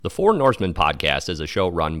The Four Norsemen podcast is a show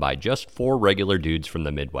run by just four regular dudes from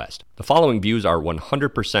the Midwest. The following views are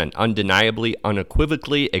 100% undeniably,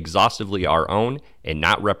 unequivocally, exhaustively our own, and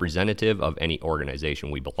not representative of any organization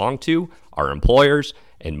we belong to, our employers,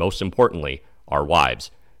 and most importantly, our wives.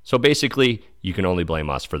 So basically, you can only blame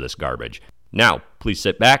us for this garbage. Now, please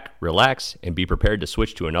sit back, relax, and be prepared to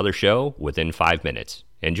switch to another show within 5 minutes.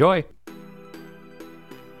 Enjoy!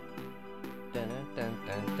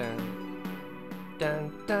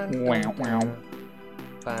 Wow, wow.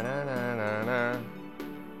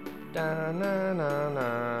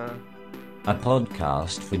 A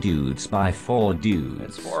podcast for dudes by four dudes.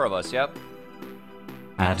 It's four of us, yep.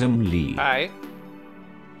 Adam Lee. Hi.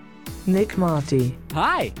 Nick Marty.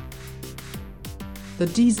 Hi. The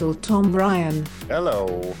Diesel Tom Ryan.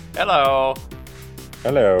 Hello. Hello.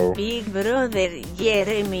 Hello. Big Brother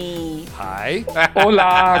Jeremy. Hi.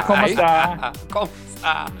 Hola, ¿cómo está? ¿Cómo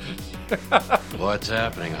está? What's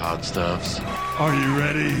happening, hot stuffs? Are you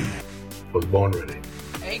ready? Was born ready.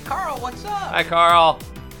 Hey, Carl, what's up? Hi, Carl.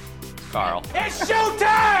 It's Carl. It's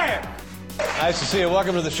showtime! Nice to see you.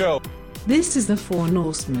 Welcome to the show. This is the Four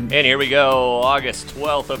Norsemen. And here we go, August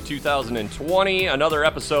 12th of 2020, another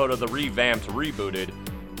episode of the revamped, rebooted,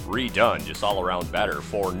 redone, just all around better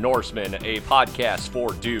Four Norsemen, a podcast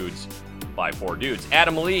for dudes by four dudes.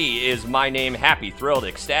 Adam Lee is my name. Happy, thrilled,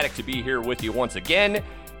 ecstatic to be here with you once again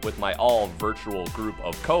with my all-virtual group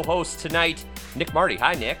of co-hosts tonight. Nick Marty.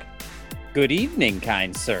 Hi, Nick. Good evening,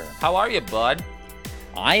 kind sir. How are you, bud?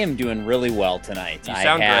 I am doing really well tonight. You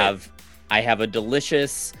sound great. I have a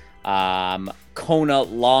delicious Kona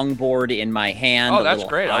longboard in my hand. Oh, that's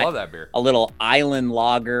great. I love that beer. A little island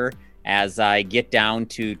lager as I get down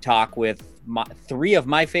to talk with three of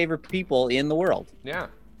my favorite people in the world. Yeah,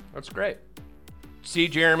 that's great. See,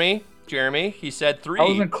 Jeremy, he said three. I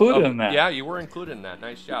was included in that. Yeah, you were included in that.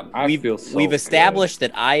 Nice job. We've established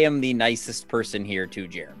that I am the nicest person here too,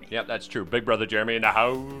 Jeremy. Yep, that's true. Big brother Jeremy in the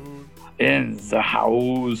house. In the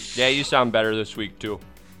house. Yeah, you sound better this week, too.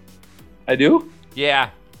 I do? Yeah.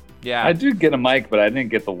 I did get a mic, but I didn't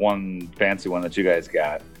get the one fancy one that you guys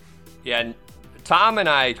got. Yeah, and Tom and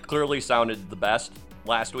I clearly sounded the best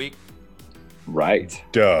last week. Right.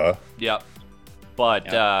 Duh. Yep. But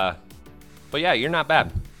yeah, you're not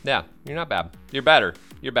bad. Yeah, you're not bad. You're better.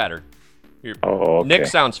 Oh, okay. Nick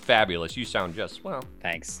sounds fabulous. You sound just, well,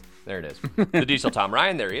 Thanks. there it is. The Diesel Tom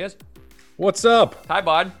Ryan, there he is. What's up? Hi,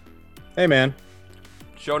 bud. Hey, man.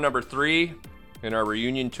 Show number 3 in our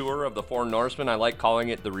reunion tour of the Four Norsemen. I like calling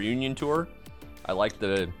it the reunion tour. I like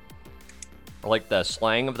the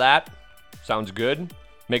slang of that. Sounds good.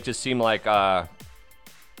 Makes it seem like awesome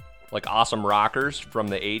rockers from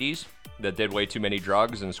the 80s that did way too many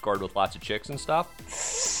drugs and scored with lots of chicks and stuff.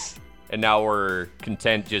 And now we're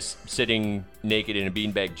content just sitting naked in a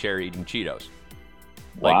beanbag chair eating Cheetos.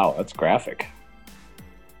 Wow, that's graphic.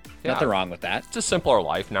 Yeah, Nothing wrong with that. it's a simpler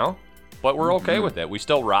life now, but we're okay with it. We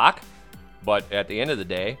still rock, but at the end of the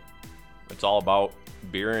day, it's all about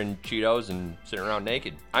beer and Cheetos and sitting around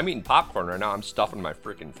naked. I'm eating popcorn right now. I'm stuffing my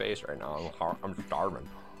freaking face right now. I'm starving.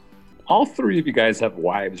 All three of you guys have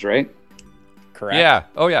wives, right? Correct. Yeah.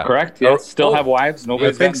 Oh, yeah. Correct? Yeah, still have wives? I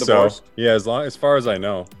Nobody's think gotten so. divorced? Yeah, as far as I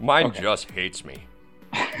know. Mine just hates me.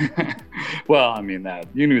 Well, I mean, that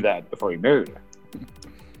you knew that before you married her.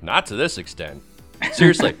 Not to this extent.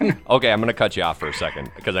 Seriously. Okay, I'm going to cut you off for a second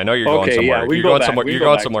because I know you're going Okay, somewhere. yeah, we you're go going back. somewhere. We You're go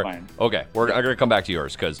going back to somewhere. mine. Okay, I'm going to come back to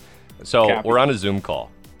yours because Copy. we're on a Zoom call,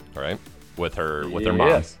 all right, with her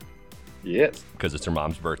mom Yes. because it's her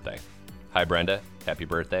mom's birthday. Hi, Brenda. Happy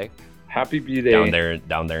birthday. Happy B-Day.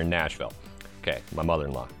 down there in Nashville. Okay, my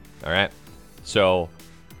mother-in-law. All right. So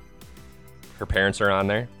her parents are on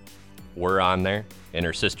there. We're on there, and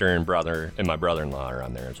her sister and brother and my brother-in-law are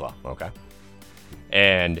on there as well. Okay.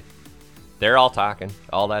 And they're all talking,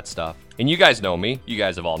 all that stuff. And you guys know me. You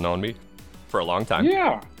guys have all known me for a long time.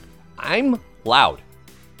 Yeah. I'm loud.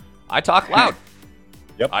 I talk loud.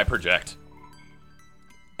 Yep. I project.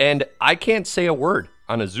 And I can't say a word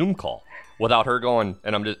on a Zoom call without her going,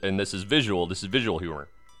 and this is visual humor.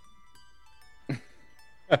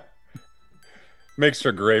 Makes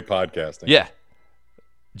for great podcasting. Yeah.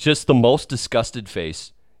 Just the most disgusted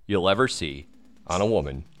face you'll ever see on a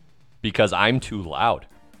woman because I'm too loud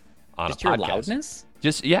on Just a podcast. your loudness?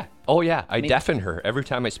 Just, yeah. Oh, yeah. I deafen her every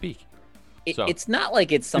time I speak. So. It's not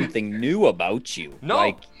like it's something new about you.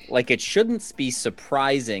 No. Like it shouldn't be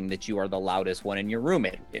surprising that you are the loudest one in your room.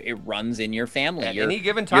 It runs in your family. At any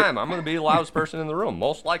given time, I'm going to be the loudest person in the room,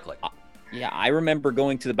 most likely. Yeah, I remember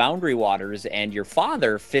going to the Boundary Waters and your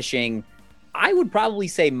father fishing, I would probably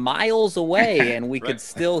say miles away, and we could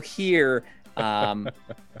still hear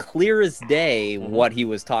clear as day what he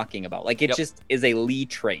was talking about. Like it just is a Lee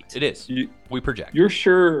trait. It is. We project. You're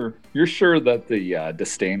sure that the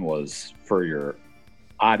disdain was for your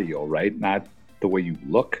audio, right? Not the way you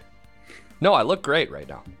look. No, I look great right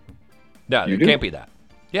now. No, You it do? can't be that.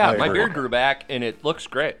 Yeah, I my agree. beard grew back and it looks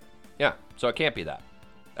great. Yeah, so it can't be that.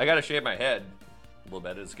 I got to shave my head a little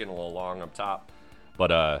bit. It's getting a little long up top.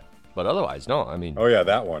 But otherwise, no. I mean, Oh yeah,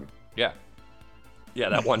 that one. yeah,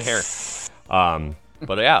 that one hair.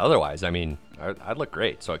 But yeah, otherwise, I mean, I look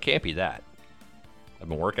great. So it can't be that. I've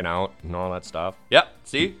been working out and all that stuff. Yep.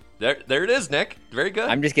 See, there it is, Nick. Very good.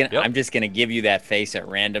 I'm just gonna give you that face at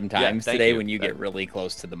random times thank today you. when you get really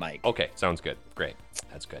close to the mic. Okay, sounds good. Great.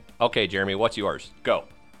 That's good. Okay, Jeremy, what's yours? Go.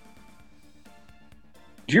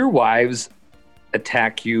 Do your wives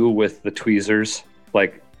attack you with the tweezers,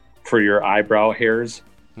 like for your eyebrow hairs?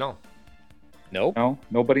 No. Nope. No,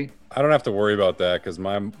 nobody. I don't have to worry about that because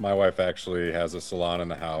my wife actually has a salon in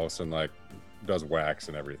the house and like does wax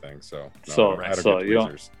and everything. So So- I don't so get you don't-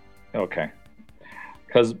 tweezers. Okay.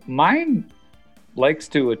 Because mine likes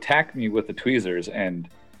to attack me with the tweezers, and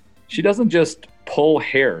she doesn't just pull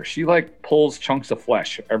hair. She like pulls chunks of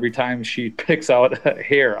flesh every time she picks out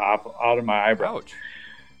hair out of my eyebrow. Ouch.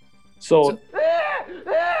 So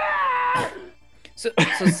So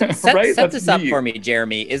set, Right? set That's this up me. for me,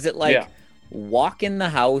 Jeremy. Is it like Yeah. walk in the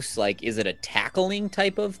house? Like, is it a tackling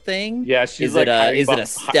type of thing? yeah, she's Is like it a hiding is it a behind-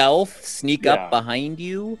 stealth sneak Yeah. up behind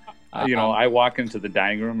you? You know, I walk into the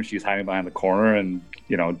dining room and she's hiding behind the corner and,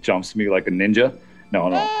 you know, jumps me like a ninja. No.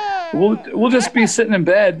 We'll just be sitting in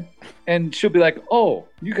bed and she'll be like, "Oh,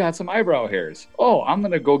 you got some eyebrow hairs. Oh, I'm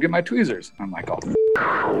going to go get my tweezers." I'm like, "Oh,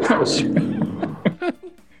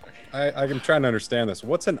 I'm trying to understand this.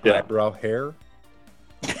 What's an Yeah. eyebrow hair?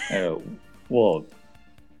 well,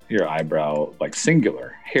 your eyebrow, like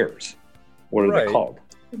singular hairs. What are Right. they called?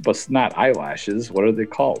 But it's not eyelashes. What are they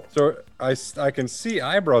called? So I can see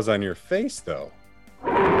eyebrows on your face though.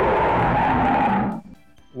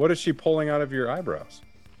 What is she pulling out of your eyebrows?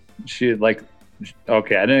 She like,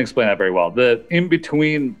 okay, I didn't explain that very well. The in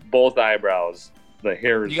between both eyebrows, the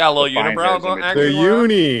hairs. You got a little the fine unibrow hairs in going between. The Actually, Laura?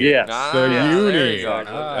 uni. Yes. Ah, The there uni. you go.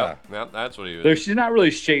 Ah. Yep, that's what he was. She's not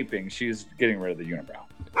really shaping. She's getting rid of the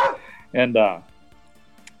unibrow. And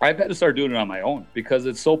I've had to start doing it on my own because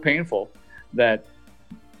it's so painful that,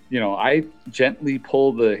 you know, I gently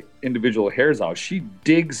pull the individual hairs out. She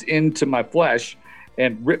digs into my flesh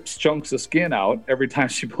and rips chunks of skin out every time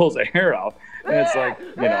she pulls a hair out. And it's like,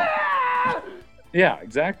 you know, yeah,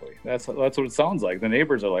 exactly. That's what it sounds like. The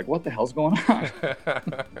neighbors are like, "What the hell's going on?"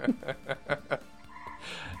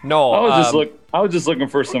 No, I was just looking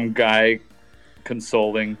for some guy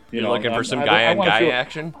consoling. You're know, looking for some I guy on wanna guy feel-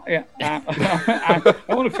 action. Yeah, I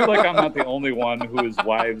want to feel like I'm not the only one whose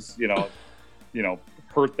wives, you know,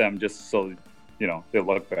 hurt them just so, you know, they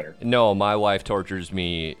look better. No, my wife tortures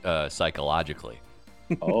me psychologically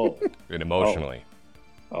Oh, and emotionally.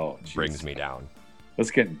 geez. Brings me down.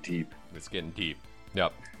 That's getting deep. It's getting deep.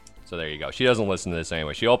 Yep. So there you go. She doesn't listen to this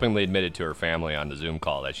anyway. She openly admitted to her family on the Zoom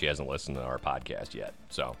call that she hasn't listened to our podcast yet.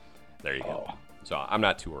 So there you go. Oh. So I'm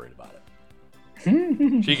not too worried about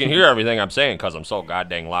it. She can hear everything I'm saying because I'm so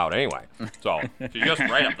goddamn loud anyway. So she's just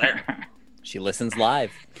right up there. She listens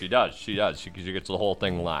live. She does. She gets the whole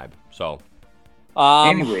thing live. So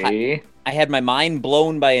Anyway, I had my mind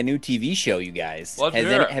blown by a new TV show, you guys. Let's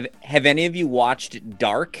hear it. Have any of you watched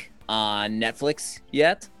Dark on Netflix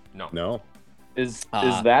yet? No. is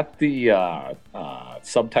that the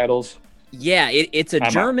subtitles? Yeah, it's a I'm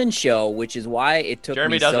out. German show, which is why it took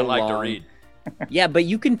Jeremy me doesn't so like to long. read. Yeah, but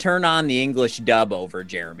you can turn on the English dub over,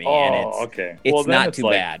 Jeremy, and it's Okay. it's Well, then not it's too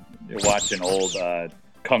like bad. You're watching old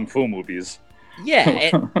kung fu movies.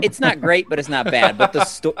 Yeah, it's not great, but it's not bad. But the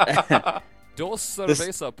story. Dos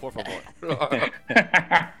cerveza, por favor.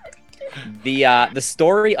 The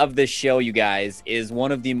story of this show, you guys, is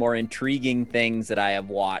one of the more intriguing things that I have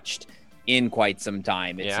watched in quite some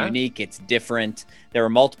time. It's unique, it's different. There were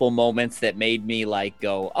multiple moments that made me like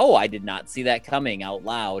go, "Oh, I did not see that coming," out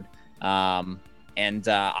loud. And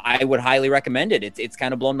I would highly recommend it. It's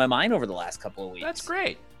kind of blown my mind over the last couple of weeks. That's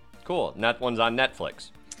great. Cool. And that one's on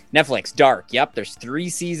Netflix. Netflix, Dark. Yep, there's 3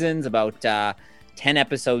 seasons, about 10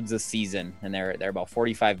 episodes a season, and they're about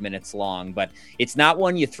 45 minutes long. But it's not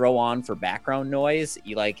one you throw on for background noise.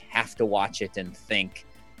 You like have to watch it and think.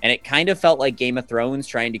 And it kind of felt like Game of Thrones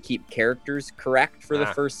trying to keep characters correct for the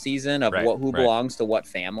first season of who belongs to what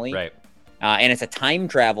family. Right. And it's a time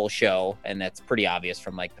travel show, and that's pretty obvious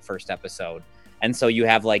from like the first episode. And so you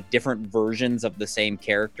have like different versions of the same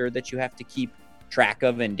character that you have to keep track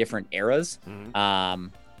of in different eras. Mm-hmm.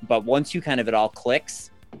 But once you kind of it all clicks,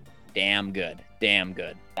 damn good.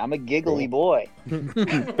 I'm a giggly boy.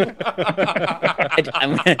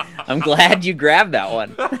 I'm glad you grabbed that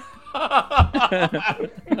one.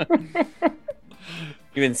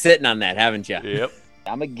 You've been sitting on that, haven't you? Yep.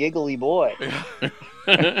 I'm a giggly boy.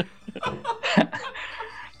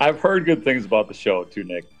 I've heard good things about the show too,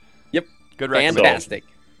 Nick. Yep. Good recommendation. Fantastic.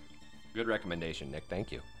 Good recommendation, Nick.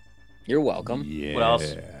 Thank you. You're welcome. Yeah. What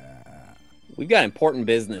else? We've got important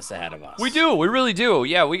business ahead of us. We do. We really do.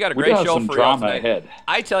 Yeah, we got a great got show some for y'all drama tonight. ahead.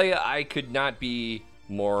 I tell you, I could not be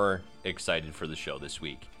more excited for the show this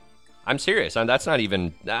week. I'm serious. I'm not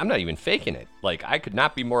even faking it. Like, I could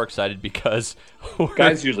not be more excited because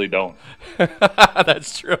Guys usually don't.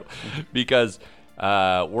 That's true. Because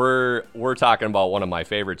we're talking about one of my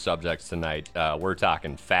favorite subjects tonight. We're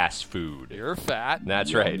talking fast food. You're fat.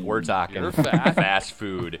 That's right. We're talking You're fat. fast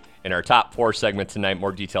food in our top 4 segment tonight.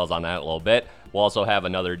 More details on that in a little bit. We'll also have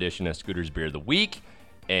another edition of Scooter's Beer of the Week.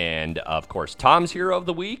 And, of course, Tom's Hero of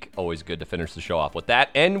the Week. Always good to finish the show off with that.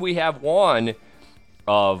 And we have one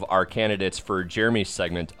of our candidates for Jeremy's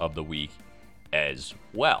segment of the week as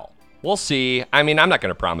well. We'll see. I mean, I'm not going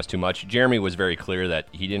to promise too much. Jeremy was very clear that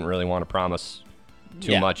he didn't really want to promise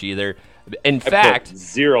too much either. In fact, put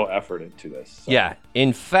zero effort into this. So. Yeah,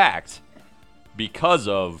 in fact, because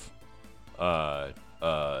of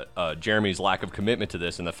Jeremy's lack of commitment to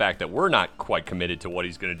this and the fact that we're not quite committed to what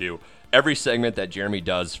he's going to do, every segment that Jeremy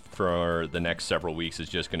does for the next several weeks is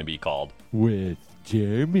just going to be called With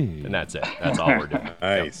Jeremy. And that's it. That's all we're doing.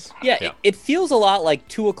 Nice. Yeah, it feels a lot like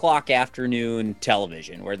 2:00 afternoon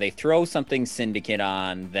television where they throw something syndicate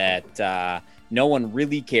on that no one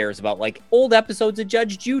really cares about, like old episodes of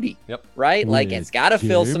Judge Judy. Yep. Right? Like With it's got to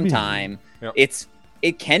fill some Jeremy. time. Yep.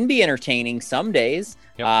 It can be entertaining some days.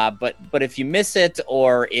 Yep. But if you miss it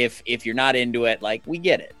or if you're not into it, like we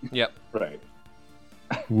get it. Yep. Right.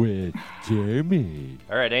 With Jeremy.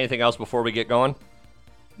 All right. Anything else before we get going?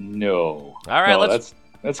 No. All right, No,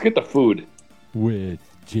 let's get the food. With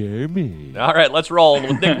Jeremy. All right, let's roll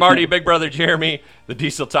with Nick Marty, Big Brother Jeremy, the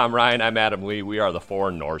Diesel Tom Ryan. I'm Adam Lee. We are the 4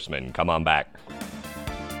 Norsemen. Come on back.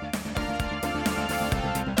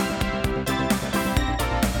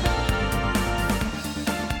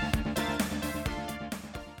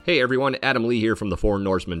 Hey everyone, Adam Lee here from the 4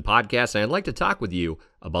 Norsemen podcast, and I'd like to talk with you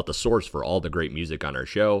about the source for all the great music on our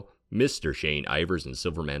show, Mr. Shane Ivers and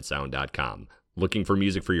SilvermanSound.com. Looking for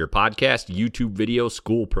music for your podcast, YouTube video,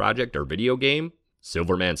 school project, or video game?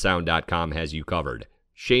 SilvermanSound.com has you covered.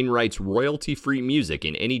 Shane writes royalty-free music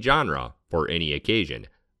in any genre for any occasion.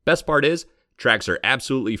 Best part is, tracks are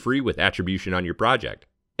absolutely free with attribution on your project.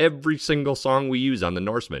 Every single song we use on The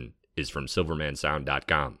Norsemen is from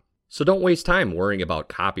SilvermanSound.com. So don't waste time worrying about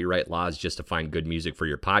copyright laws just to find good music for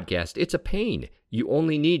your podcast. It's a pain. You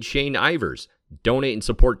only need Shane Ivers. Donate and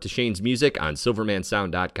support to Shane's music on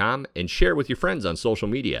SilvermanSound.com and share with your friends on social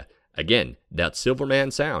media. Again, that's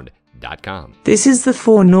SilvermanSound.com. This is the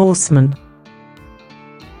 4 Norsemen.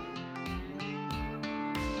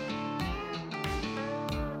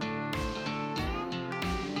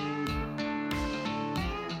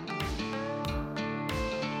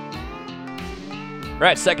 All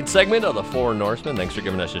right, second segment of the 4 Norsemen. Thanks for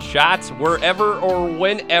giving us a shot. Wherever or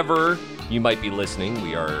whenever you might be listening,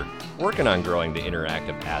 we are working on growing the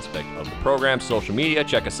interactive aspect of the program. Social media,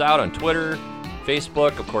 check us out on Twitter,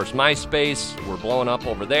 Facebook, of course, MySpace. We're blowing up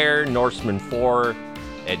over there.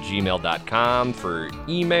 Norseman4@gmail.com for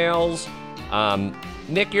emails.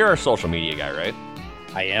 Nick, you're our social media guy, right?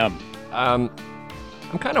 I am. I'm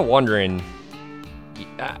kind of wondering,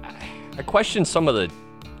 I question some of the,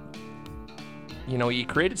 you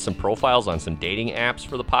created some profiles on some dating apps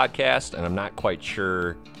for the podcast, and I'm not quite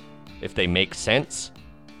sure if they make sense.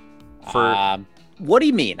 What do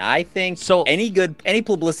you mean? I think so. Any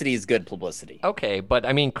publicity is good publicity. Okay, but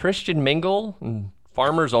I mean Christian Mingle and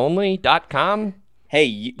FarmersOnly.com.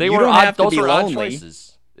 Hey, they you were don't odd. have to Those be were lonely. odd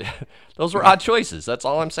choices. Those were odd choices. That's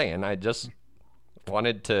all I'm saying. I just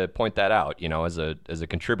wanted to point that out, as a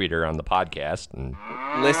contributor on the podcast. And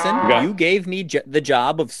listen, you gave me the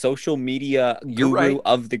job of social media guru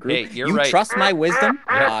of the group. Hey, you're you right. trust my wisdom.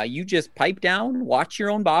 Yep. You just pipe down, watch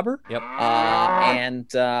your own bobber. Yep. And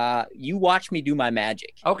you watch me do my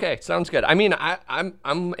magic. Okay, sounds good. I mean,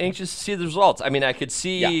 I'm anxious to see the results. I mean, I could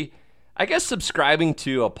see. Yeah. I guess subscribing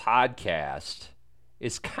to a podcast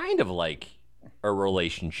is kind of like a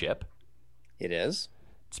relationship. It is.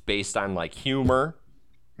 It's based on like humor,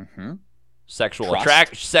 sexual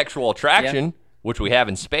attraction, which we have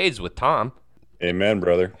in spades with Tom. Amen,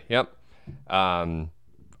 brother. Yep.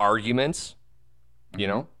 Arguments,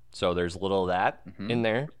 so there's a little of that in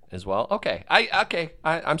there as well. Okay,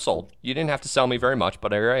 I'm sold. You didn't have to sell me very much,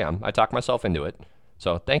 but here I am. I talked myself into it.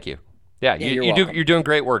 So thank you. Yeah, you're you're welcome. doing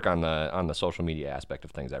great work on the social media aspect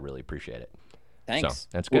of things. I really appreciate it. Thanks. So,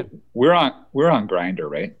 that's good. We're on Grindr,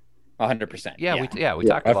 right? 100%. Yeah, we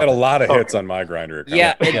talked I've about had a that. lot of hits on my Grindr account.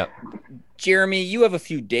 Yeah. Yeah. Jeremy, you have a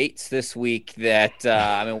few dates this week that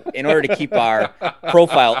in order to keep our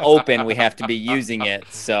profile open, we have to be using it.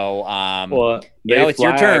 So, it's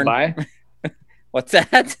your turn. What's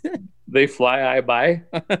that? They fly I by.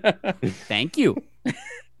 Thank you.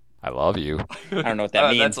 I love you. I don't know what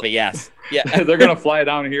that means, but yes. Yeah. They're going to fly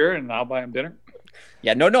down here and I'll buy them dinner.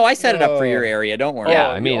 Yeah, no, I set it up for your area. Don't worry. Yeah,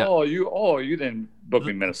 I mean, you didn't book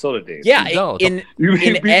me Minnesota dates. Yeah, in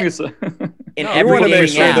every want to make dating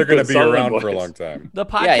sure app, they're going to be Southern around boys. for a long time. The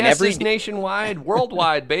podcast is nationwide,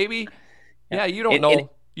 worldwide, baby. Yeah, you don't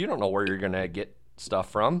know where you're going to get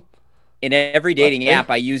stuff from. In every dating app,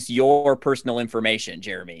 I use your personal information,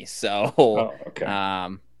 Jeremy. So, okay.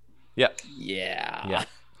 Yeah.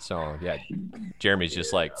 So, yeah, Jeremy's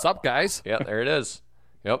just like, Sup, guys? yeah, there it is.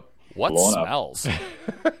 Yep. What Blown up. smells?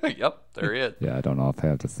 Yep, there he is. Yeah, I don't know if I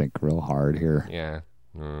have to think real hard here. Yeah.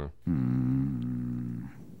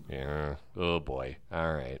 Yeah. Oh, boy.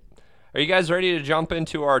 All right. Are you guys ready to jump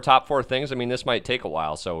into our top 4 things? I mean, this might take a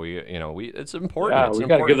while, so it's important. Yeah, it's we an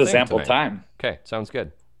got to give important this thing ample tonight. time. Okay, sounds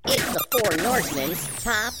good. It's the Four Norsemen's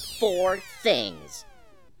top 4 things.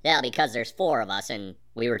 Well, because there's 4 of us, and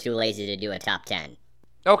we were too lazy to do a top 10.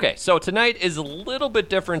 Okay, so tonight is a little bit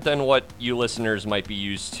different than what you listeners might be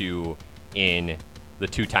used to in the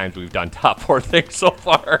 2 times we've done top 4 things so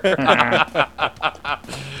far.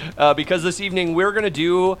 Because this evening we're going to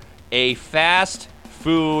do a fast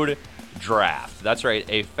food draft. That's right,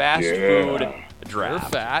 a fast food draft.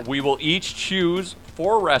 You're fat. We will each choose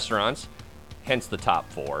 4 restaurants, hence the top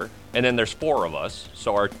 4. And then there's 4 of us,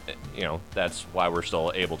 so that's why we're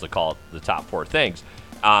still able to call it the top 4 things.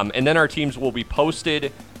 And then our teams will be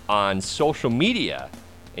posted on social media,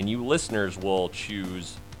 and you listeners will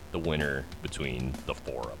choose the winner between the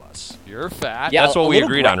 4 of us. You're fat. Yeah, That's what we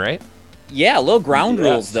agreed on, right? Yeah, a little ground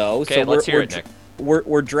rules though. Okay, let's hear it, Nick.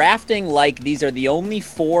 We're drafting like these are the only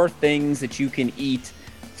 4 things that you can eat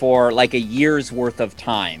for like a year's worth of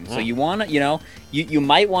time. So you want to, you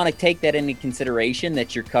might want to take that into consideration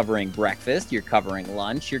that you're covering breakfast, you're covering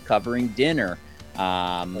lunch, you're covering dinner.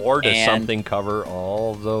 Or does something cover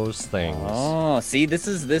all those things? Oh, see, these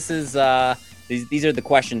are the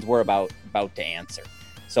questions we're about to answer.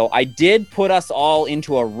 So I did put us all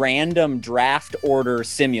into a random draft order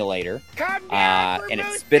simulator, and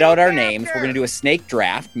it spit out our names. We're going to do a snake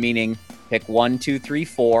draft, meaning pick 1, 2, 3,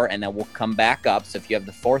 4, and then we'll come back up. So if you have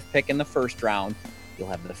the 4th pick in the first round, you'll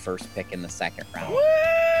have the 1st pick in the second round.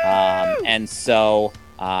 And so,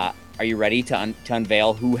 are you ready to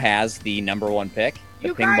unveil who has the number 1 pick?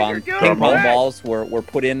 The ping pong balls were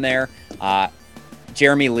put in there.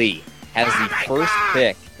 Jeremy Lee has the first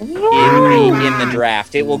pick in the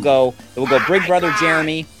draft. It will go Big Brother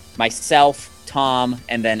Jeremy, myself, Tom,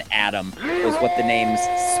 and then Adam was what the names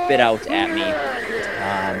spit out at me.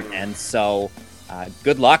 And so,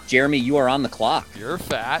 good luck, Jeremy. You are on the clock. You're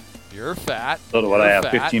fat. You're fat. So what, I have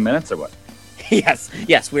 15 minutes or what?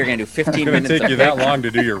 Yes, we're going to do 15 minutes. It's going to take you that long to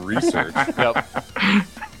do your research. Yep.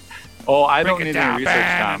 Oh, I don't need any research,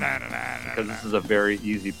 Tom, because this is a very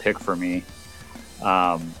easy pick for me.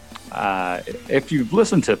 If you've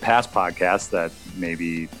listened to past podcasts that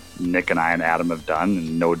maybe Nick and I and Adam have done,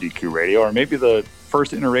 and No DQ Radio, or maybe the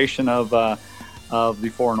first iteration of the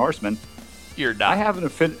Four Norsemen, you're not. I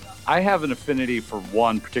have an affinity for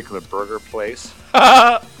one particular burger place.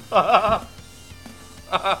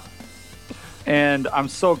 And I'm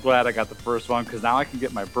so glad I got the first one, because now I can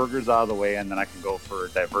get my burgers out of the way, and then I can go for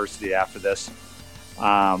diversity after this.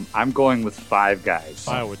 I'm going with Five Guys.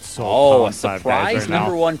 I would so a surprise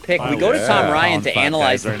number 1 pick. We go to Tom Ryan to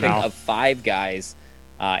analyze the pick of Five Guys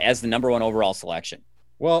as the number 1 overall selection.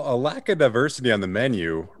 Well, a lack of diversity on the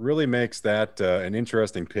menu really makes that an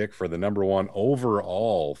interesting pick for the number 1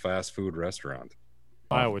 overall fast food restaurant.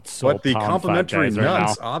 I would so But the pound complimentary 5 Guys right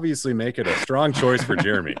nuts now. obviously make it a strong choice for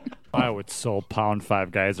Jeremy. I would so pound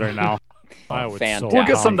 5 Guys right now. I would so We'll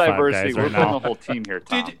get some pound 5 diversity. Guys We're right building now. a whole team here,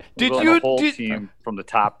 Tom. Did We're you- building a whole did- team from the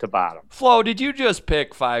top to bottom? Flo, did you just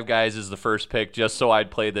pick Five Guys as the first pick just so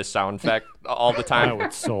I'd play this sound effect all the time? I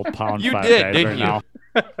would so pound You 5 did, Guys didn't right you? now.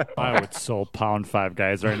 I would so pound 5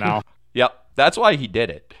 Guys right now. Yep, that's why he did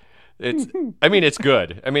it. It's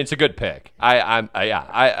good. It's a good pick.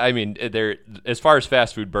 I mean, they're, as far as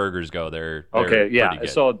fast food burgers go, they're Okay, yeah. pretty good.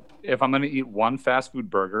 So if I'm going to eat one fast food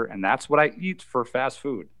burger, and that's what I eat for fast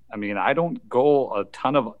food, I don't go a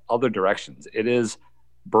ton of other directions. It is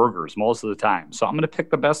burgers most of the time. So I'm going to pick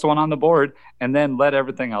the best one on the board and then let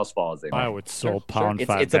everything else fall as they may. I would so pound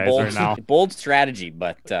 5 It's a Guys right now. bold strategy,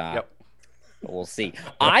 but We'll see.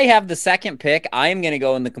 I have the second pick. I am going to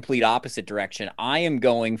go in the complete opposite direction. I am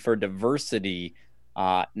going for diversity.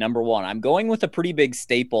 Number one, I'm going with a pretty big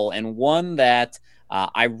staple and one that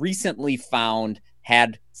I recently found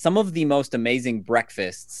had some of the most amazing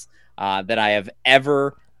breakfasts that I have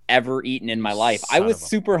ever eaten in my life. I was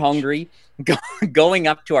super hungry going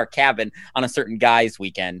up to our cabin on a certain guy's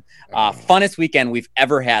weekend. Funnest weekend we've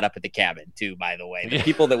ever had up at the cabin too, by the way. The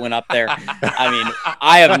people that went up there, I mean,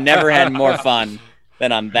 I have never had more fun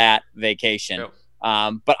than on that vacation.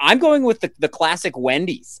 But I'm going with the classic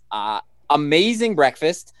Wendy's. Amazing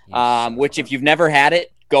breakfast, which if you've never had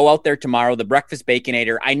it, go out there tomorrow. The Breakfast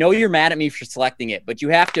Baconator. I know you're mad at me for selecting it, but you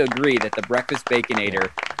have to agree that the Breakfast Baconator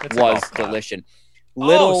was delicious.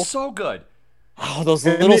 So good. Oh, those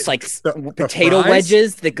little potato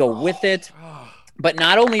wedges that go with it. But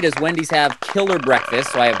not only does Wendy's have killer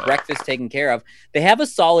breakfast, so I have breakfast taken care of, they have a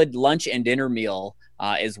solid lunch and dinner meal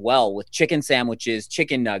as well, with chicken sandwiches,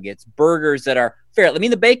 chicken nuggets, burgers that are fair. I mean,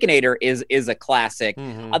 the Baconator is a classic.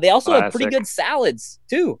 They also have pretty good salads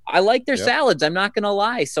too. I like their salads. I'm not going to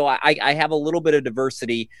lie. So I have a little bit of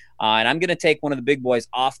diversity, and I'm going to take one of the big boys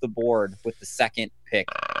off the board with the second pick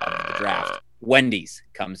of the draft. Wendy's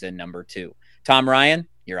comes in number 2. Tom Ryan,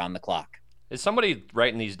 you're on the clock. Is somebody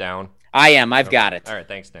writing these down? I am. I've got it. All right.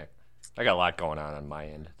 Thanks, Nick. I got a lot going on my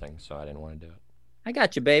end of things, so I didn't want to do it. I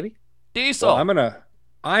got you, baby. Diesel. Well,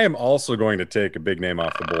 I am also going to take a big name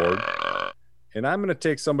off the board, and I'm going to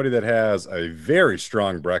take somebody that has a very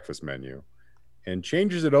strong breakfast menu and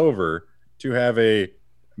changes it over to have a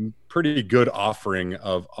pretty good offering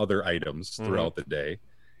of other items throughout the day,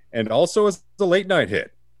 and also as the late night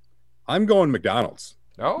hit. I'm going McDonald's.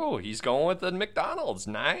 Oh, he's going with the McDonald's.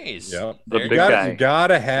 Nice. Yeah, the big guy. You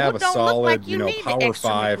gotta have a solid, like Power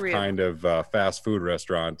 5 kind of fast food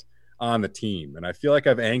restaurant on the team, and I feel like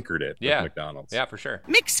I've anchored it with McDonald's. Yeah, for sure.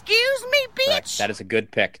 Excuse me, bitch. That is a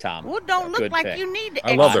good pick, Tom. Well, don't look like you need the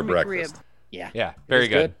I love their extra breakfast. McRib. Yeah, very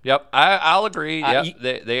good. Yep, I'll agree.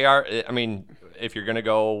 Yep, they are. I mean, if you're gonna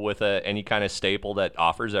go with any kind of staple that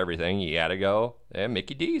offers everything, you gotta go.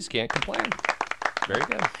 Mickey D's, can't complain. Very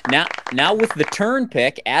good. Now with the turn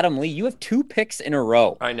pick, Adam Lee, you have 2 picks in a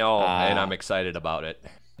row. I know, and I'm excited about it.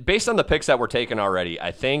 Based on the picks that were taken already,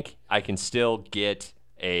 I think I can still get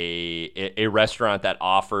a restaurant that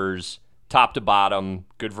offers top to bottom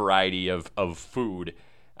good variety of food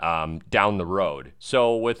down the road.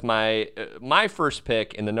 So with my first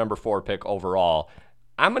pick and the number 4 pick overall,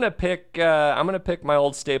 I'm gonna pick my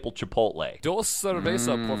old staple Chipotle. Dos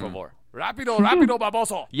cerveza, por favor. Rápido,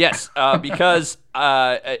 baboso. Yes, because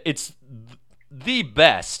it's the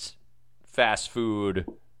best fast food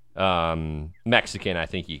Mexican I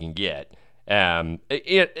think you can get.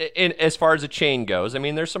 As far as a chain goes, I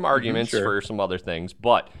mean, there's some arguments for some other things,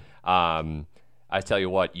 but I tell you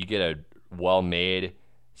what, you get a well-made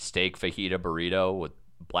steak fajita burrito with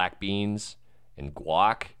black beans and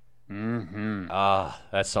guac.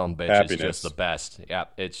 That son of a bitch is just the best. Yeah,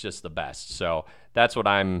 it's just the best. So that's what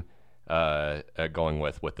I'm going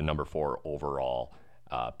with the number 4 overall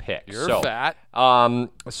pick. You're fat.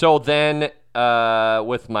 So then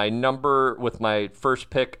with my first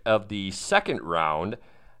pick of the second round,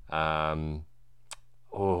 I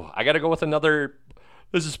got to go with another.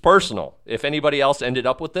 This is personal. If anybody else ended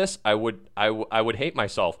up with this, I would hate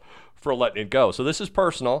myself for letting it go. So this is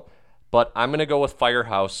personal. But I'm going to go with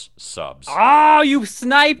Firehouse subs. Oh, you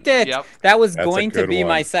sniped it. Yep. That was going to be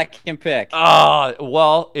my second pick.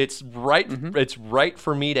 Well, it's right. It's right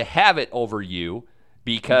for me to have it over you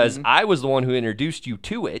because I was the one who introduced you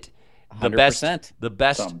to it. The 100%. the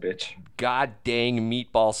best Some bitch. god dang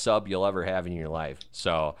meatball sub you'll ever have in your life.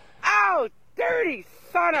 So. Oh, dirty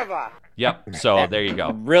son of a. Yep. So there you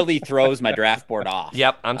go. Really throws my draft board off.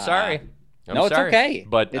 Yep. I'm sorry. No, it's okay.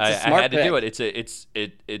 But it's I had to pick. do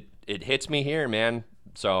it. It hits me here, man.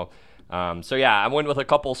 So yeah, I went with a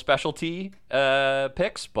couple specialty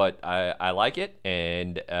picks, but I like it,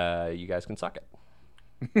 and you guys can suck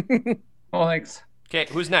it. Oh, thanks. Okay,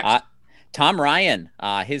 who's next? Tom Ryan,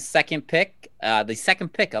 his second pick, the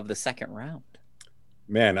second pick of the second round.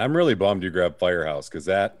 Man, I'm really bummed you grabbed Firehouse because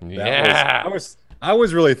I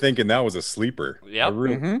was really thinking that was a sleeper. Yep.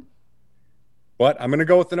 But I'm gonna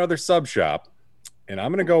go with another sub shop, and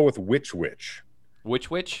I'm gonna go with Which. Which?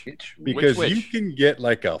 Because you can get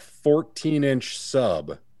like a 14-inch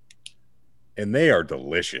sub, and they are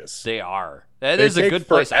delicious. They are. That is a good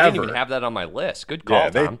place. I didn't even have that on my list. Good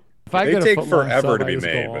call, Tom. They take forever to be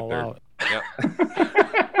made, but they're.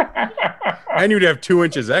 And you'd have 2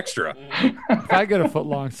 inches extra. If I get a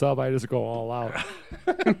foot-long sub, I just go all out.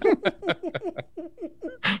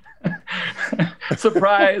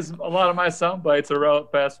 Surprise! A lot of my sound bites are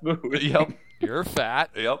about fast food. Yep. You're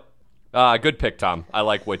fat. Yep. Good pick, Tom. I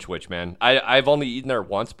like Which, man. I've only eaten there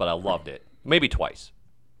once, but I loved it. Maybe twice.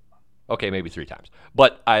 Okay, maybe 3 times.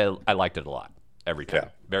 But I liked it a lot every time. Yeah.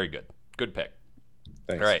 Very good. Good pick.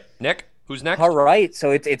 Thanks. All right, Nick, who's next? All right,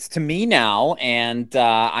 so it's to me now, and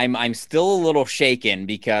I'm still a little shaken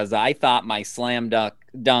because I thought my slam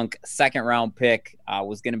dunk second round pick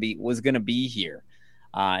was gonna be here,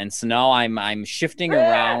 and so now I'm shifting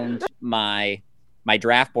around my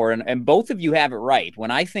draft board, and both of you have it right.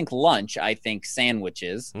 When I think lunch, I think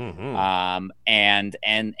sandwiches, and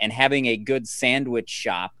having a good sandwich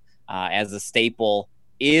shop as a staple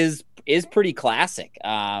is pretty classic.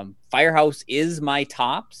 Firehouse is my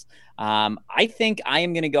tops. I think I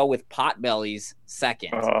am going to go with Potbelly's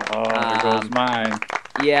second. There goes mine.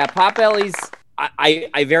 Yeah, Potbelly's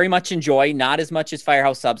I very much enjoy, not as much as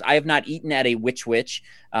Firehouse Subs. I have not eaten at a Which,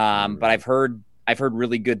 but I've heard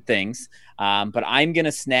really good things. But I'm going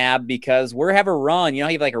to snab because we have a run. You know,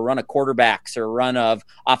 you have like a run of quarterbacks or a run of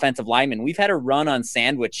offensive linemen. We've had a run on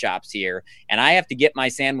sandwich shops here, and I have to get my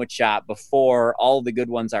sandwich shop before all the good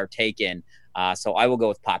ones are taken. So I will go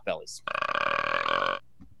with Potbelly's.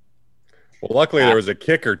 Well, luckily there was a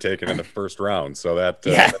kicker taken in the first round, so that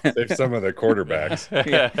saved some of the quarterbacks.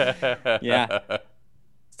 Yeah.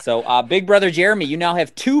 So, Big Brother Jeremy, you now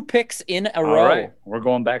have 2 picks in a row. All right, we're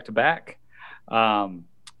going back to back.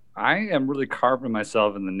 I am really carving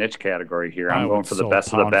myself in the niche category here. I'm going for the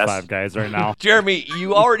best of the best. 5 guys right now. Jeremy,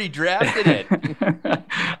 you already drafted it.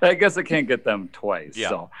 I guess I can't get them twice.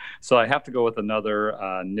 Yeah. So I have to go with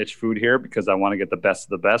another niche food here because I want to get the best of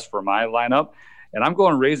the best for my lineup. And I'm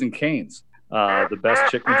going Raising Cane's, the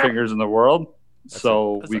best chicken fingers in the world.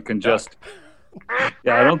 We can just –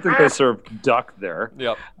 yeah, I don't think they serve duck there.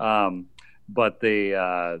 Yep. But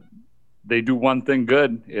they do one thing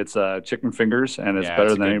good. It's chicken fingers, and it's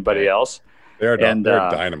better than anybody else. They're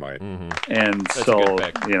dynamite. And That's so, a good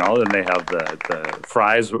pick. you know, then they have the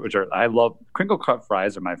fries, which I love. Crinkle cut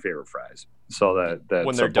fries are my favorite fries. So that's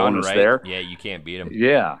when they're a done bonus right, there. yeah, you can't beat them.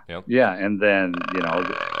 Yeah. Yep. Yeah. And then, you know,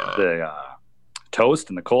 the toast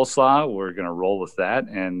and the coleslaw, we're going to roll with that.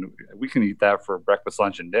 And we can eat that for breakfast,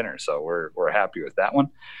 lunch, and dinner. So we're happy with that one.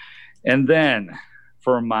 And then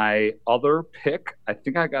for my other pick, I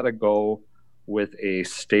think I got to go with a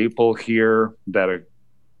staple here that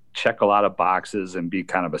check a lot of boxes and be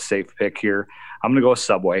kind of a safe pick here. I'm going to go with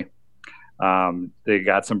Subway. They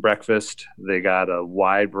got some breakfast. They got a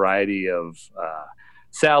wide variety of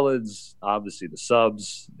salads, obviously the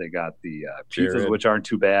subs. They got the pizzas, which aren't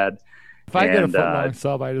too bad. If I get a foot-long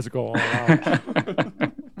sub, I just go all out.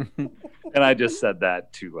 And I just said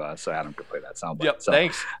that so Adam could play that soundbite. Yep, so,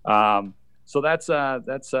 thanks. So that's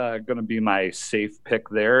going to be my safe pick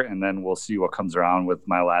there, and then we'll see what comes around with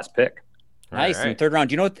my last pick. Nice. Right. In the third round,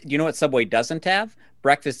 do you know what Subway doesn't have?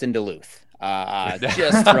 Breakfast in Duluth.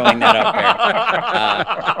 Just throwing that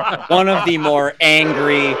up there. One of the more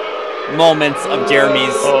angry moments of Jeremy's.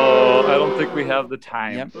 Oh, I don't think we have the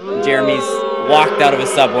time. Yep. Jeremy's walked out of a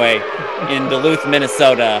Subway in Duluth,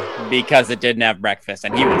 Minnesota because it didn't have breakfast,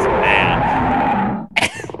 and he was mad.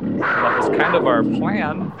 That was kind of our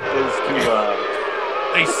plan, is to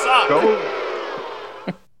they suck. Go.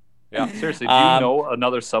 Yeah, seriously, do you know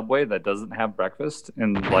another Subway that doesn't have breakfast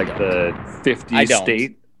in like the 50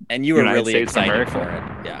 state? And you were United really States excited America? for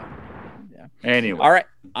it. Yeah. Anyway.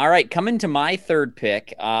 All right. Coming to my third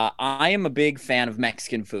pick, I am a big fan of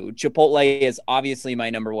Mexican food. Chipotle is obviously my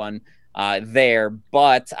number one there,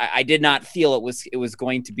 but I did not feel it was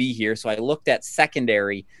going to be here. So I looked at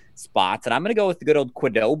secondary spots, and I'm going to go with the good old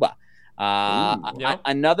Qdoba.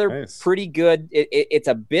 Another pretty good. It's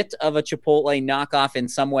a bit of a Chipotle knockoff in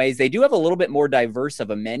some ways. They do have a little bit more diverse of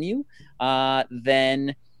a menu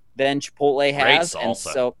than Chipotle has. Great salsa. And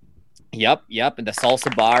so, yep. And the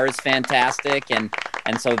salsa bar is fantastic. And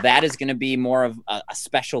so that is going to be more of a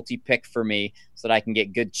specialty pick for me so that I can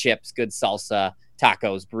get good chips, good salsa,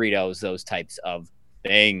 tacos, burritos, those types of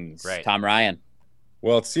things. Right. Tom Ryan.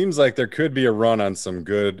 Well, it seems like there could be a run on some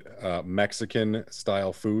good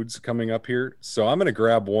Mexican-style foods coming up here. So I'm going to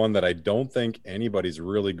grab one that I don't think anybody's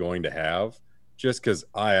really going to have, just because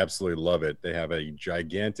I absolutely love it. They have a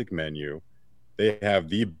gigantic menu. They have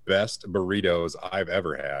the best burritos I've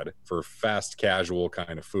ever had for fast casual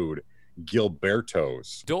kind of food.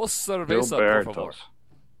 Gilberto's. Dos cerveza, por favor.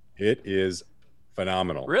 It is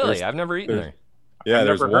phenomenal. Really? I've never eaten there. Yeah,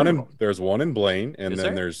 there's one in Blaine, and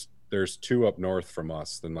then there's 2 up north from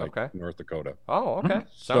us, North Dakota. Oh, okay.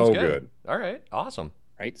 Sounds so good. All right. Awesome.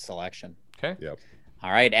 Great selection. Okay. Yep.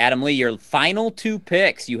 All right, Adam Lee, your final 2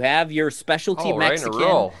 picks. You have your specialty Mexican. Right in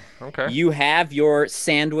a row. Okay. You have your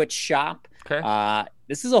sandwich shop. Okay.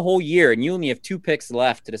 this is a whole year, and you only have 2 picks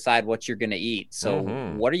left to decide what you're going to eat. So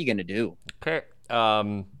what are you going to do? Okay.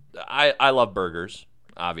 I love burgers,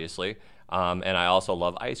 obviously, and I also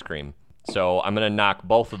love ice cream. So I'm going to knock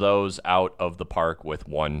both of those out of the park with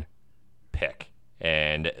one pick.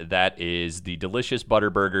 And that is the delicious butter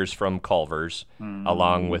burgers from Culver's,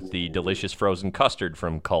 along with the delicious frozen custard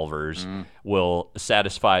from Culver's, will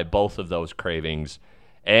satisfy both of those cravings.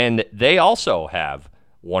 And they also have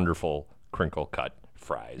wonderful crinkle cut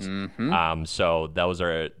fries. So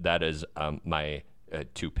that is my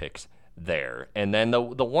 2 picks there. And then the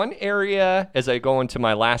one area, as I go into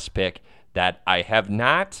my last pick, that I have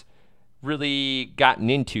not really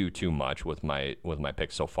gotten into too much with my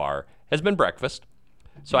picks so far has been breakfast.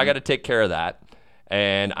 So I got to take care of that,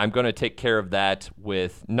 and I'm going to take care of that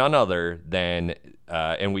with none other than,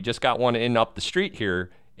 and we just got one in up the street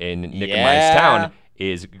here in Nick and Mine's town,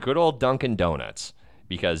 is good old Dunkin' Donuts,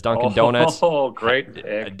 because Dunkin' Donuts, great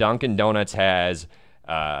pick. Dunkin' Donuts has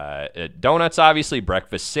donuts, obviously,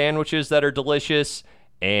 breakfast sandwiches that are delicious,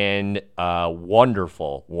 and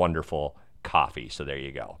wonderful, wonderful coffee. So there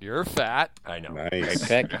you go. You're fat. I know. Nice.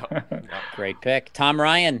 Great pick. Great pick. Tom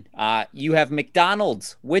Ryan, you have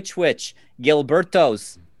McDonald's, Which,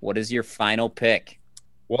 Gilberto's. What is your final pick?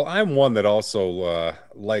 Well, I'm one that also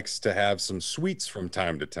likes to have some sweets from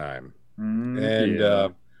time to time.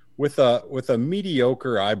 With a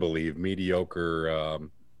mediocre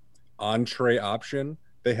entree option,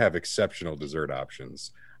 they have exceptional dessert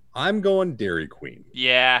options. I'm going Dairy Queen.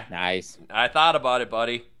 Yeah. Nice. I thought about it,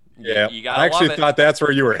 buddy. Yeah, you gotta I actually love it. thought that's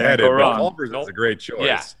where you were headed. go wrong. Culver's is a great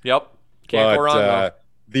choice. Yeah. Yep. Can't go wrong. Though.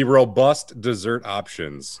 The robust dessert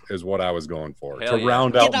options is what I was going for Hell to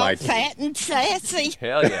round out Get my all fat and sassy.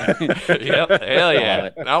 Hell yeah. Yep. Hell yeah.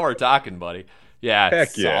 Now we're talking, buddy. Yeah.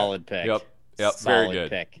 Heck yeah. Solid pick. Yep. Very Solid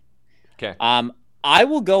good. pick. Okay. I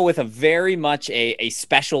will go with a very much a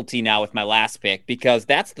specialty now with my last pick, because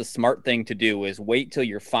that's the smart thing to do, is wait till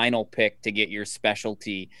your final pick to get your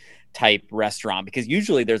specialty type restaurant, because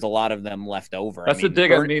usually there's a lot of them left over. That's a dig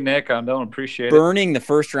at me, Nick. I don't appreciate it. Burning the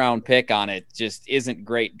first round pick on it just isn't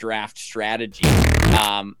great draft strategy.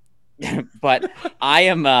 But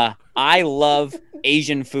I love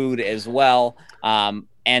Asian food as well.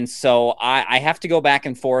 And so I have to go back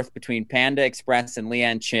and forth between Panda Express and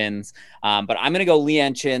Lian Chin's. But I'm going to go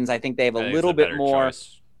Lian Chin's. I think they have a little bit more.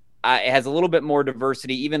 It has a little bit more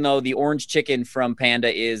diversity, even though the orange chicken from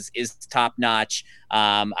Panda is top notch.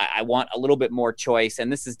 I want a little bit more choice.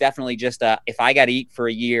 And this is definitely just if I got to eat for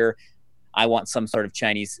a year, I want some sort of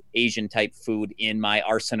Chinese Asian type food in my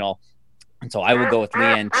arsenal. And so I will go with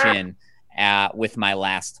Lian Chin with my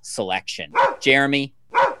last selection. Jeremy,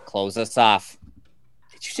 close us off.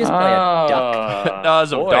 Did you just play a duck? No,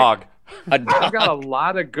 it's a dog. A dog. I've got a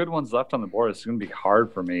lot of good ones left on the board. It's going to be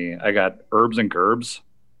hard for me. I got Herbs and Gerbs.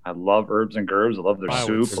 I love Herbs and Gerbs. I love their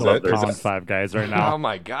soup. I love their pound Five Guys right now. Oh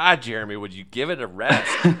my God, Jeremy, would you give it a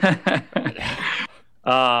rest? You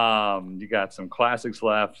got some classics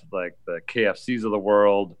left, like the KFCs of the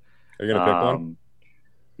world. Are you gonna pick one?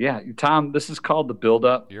 Yeah, Tom. This is called the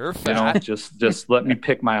build-up. You're fat. Just let me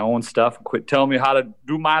pick my own stuff. Quit telling me how to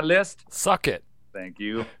do my list. Suck it. Thank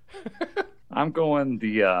you. I'm going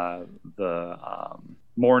the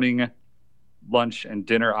morning, lunch, and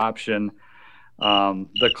dinner option.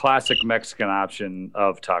 The classic Mexican option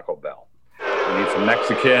of Taco Bell. I need some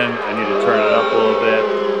Mexican. I need to turn it up a little bit.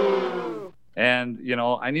 And,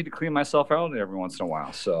 I need to clean myself out every once in a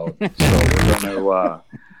while. So we're going to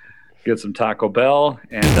get some Taco Bell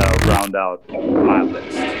and round out my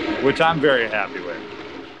list, which I'm very happy with.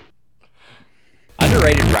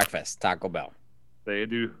 Underrated breakfast, Taco Bell. They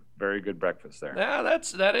do very good breakfast there. Yeah,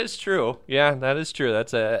 that is true. Yeah, that is true.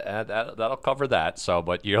 That's that'll cover that. So,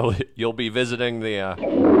 but you'll be visiting the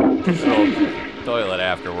toilet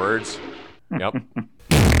afterwards. Yep.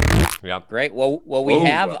 Yep. Great. Well, we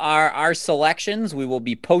have our selections. We will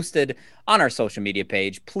be posted on our social media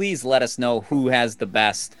page. Please let us know who has the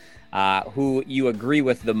best, who you agree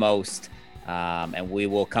with the most, and we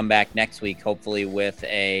will come back next week, hopefully with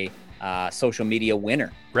a social media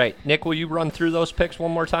winner. Right. Nick, will you run through those picks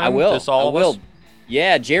one more time? I will. I will.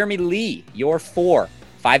 Yeah, Jeremy Lee, your 4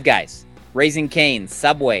 Five Guys, Raising Cane's,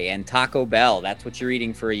 Subway, and Taco Bell. That's what you're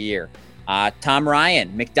eating for a year. Tom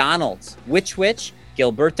Ryan, McDonald's, Which,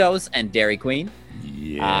 Gilberto's, and Dairy Queen.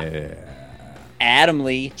 Yeah. Adam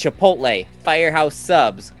Lee, Chipotle, Firehouse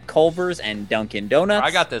Subs, Culver's, and Dunkin' Donuts.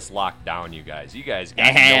 I got this locked down, you guys. You guys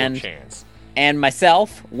got no chance. And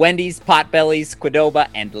myself, Wendy's, Potbelly's, Qdoba,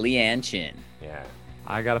 and Lian Chin. Yeah.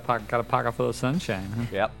 I got a pocket full of sunshine. Huh?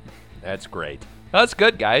 Yep. That's great. That's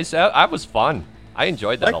good, guys. That was fun. I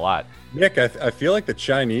enjoyed that a lot. Nick, I feel like the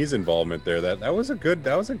Chinese involvement there, that was a good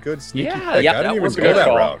sneaky Yeah, pick. yep, I didn't that even was go good that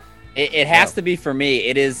call. route. It has to be for me.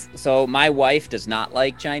 It is. So my wife does not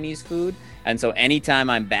like Chinese food. And so anytime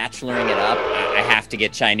I'm bacheloring it up, I have to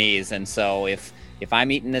get Chinese. And so if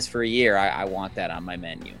I'm eating this for a year, I want that on my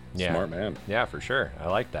menu. Yeah. Smart man. Yeah, for sure. I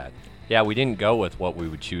like that. Yeah, we didn't go with what we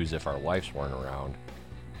would choose if our wives weren't around.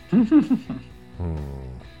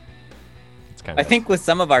 It's kind of. I think with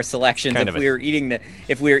some of our selections, kind if of we were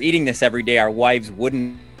eating this every day, our wives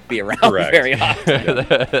wouldn't be around Correct. very often.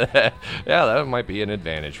 Yeah, that might be an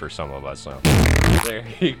advantage for some of us. So there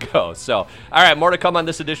you go. So, all right, more to come on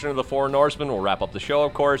this edition of the Four Norsemen. We'll wrap up the show,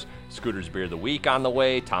 of course. Scooter's Beer of the Week on the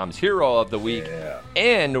way, Tom's Hero of the Week,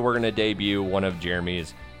 and we're going to debut one of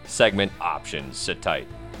Jeremy's segment options. Sit tight.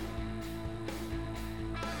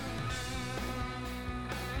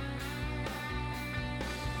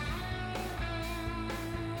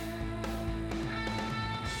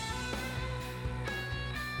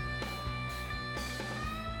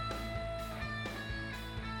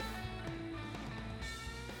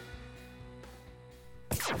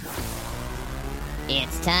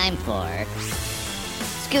 It's time for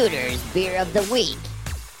Scooter's Beer of the Week.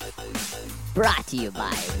 Brought to you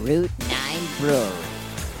by Route 9 Brewery.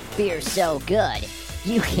 Beer so good,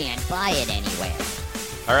 you can't buy it anywhere.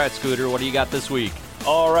 All right, Scooter, what do you got this week?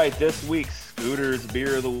 All right, this week's Scooter's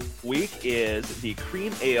Beer of the Week is the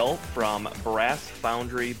Cream Ale from Brass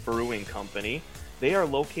Foundry Brewing Company. They are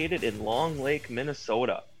located in Long Lake,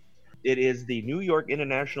 Minnesota. It is the New York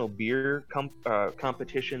International Beer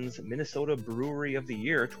Competition's Minnesota Brewery of the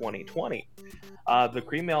Year 2020. The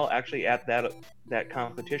Cream Ale actually at that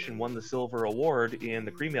competition won the silver award in the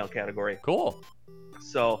Cream Ale category. Cool.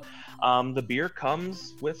 So the beer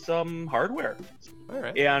comes with some hardware. All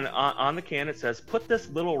right. And on the can it says, "Put this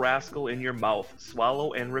little rascal in your mouth,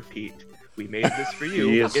 swallow and repeat. We made this for you.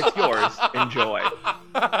 Yes. It's yours. Enjoy."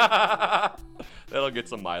 That'll get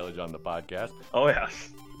some mileage on the podcast. Oh, yes.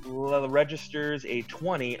 Registers a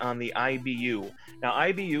 20 on the IBU. Now,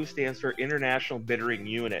 IBU stands for International Bittering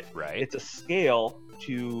Unit. Right. It's a scale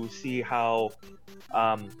to see how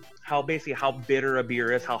bitter a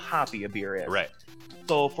beer is, how hoppy a beer is. Right.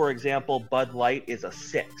 So, for example, Bud Light is a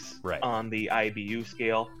 6 on the IBU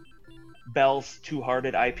scale. Bell's Two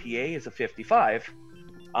Hearted IPA is a 55.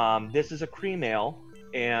 This is a cream ale,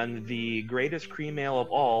 and the greatest cream ale of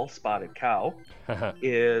all, Spotted Cow,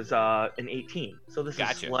 is an 18. So this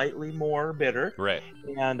is slightly more bitter. Right.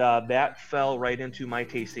 And that fell right into my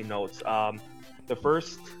tasting notes. The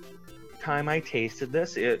first time I tasted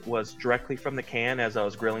this, it was directly from the can as I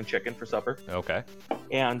was grilling chicken for supper. Okay.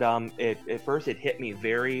 And at first it hit me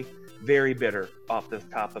very, very bitter off the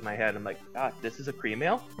top of my head. I'm like, God, this is a cream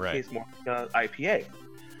ale? Right. It tastes more like IPA.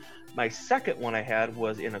 My second one I had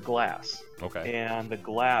was in a glass. Okay. And the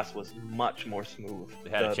glass was much more smooth.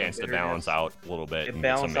 It had a chance to balance out a little bit. It and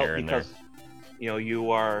get some balanced out air in there. because,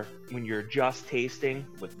 when you're just tasting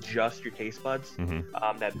with just your taste buds,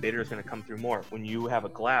 that bitter is going to come through more. When you have a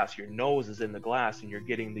glass, your nose is in the glass and you're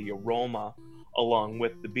getting the aroma along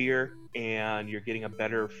with the beer, and you're getting a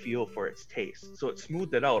better feel for its taste. So it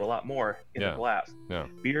smoothed it out a lot more in the glass. Yeah.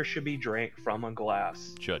 Beer should be drank from a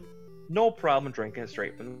glass. Should. No problem drinking it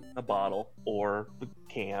straight from the bottle or the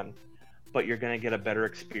can, but you're going to get a better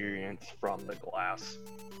experience from the glass.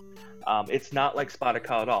 It's not like Spotted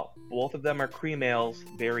Cow at all. Both of them are cream ales,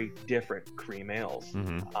 very different cream ales.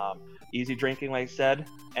 Easy drinking, like I said.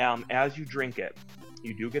 As you drink it,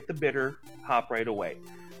 you do get the bitter hop right away,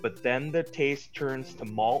 but then the taste turns to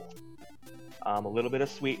malt, a little bit of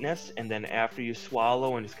sweetness, and then after you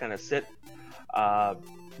swallow and just kind of sit,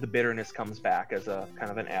 the bitterness comes back as a kind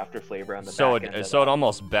of an after flavor on the back end. So it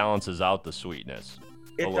almost balances out the sweetness.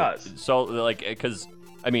 It does. So because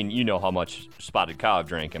I mean, you know how much Spotted Cow I've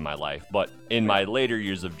drank in my life, but in my later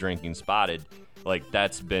years of drinking Spotted,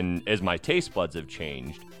 that's been, as my taste buds have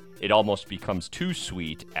changed, it almost becomes too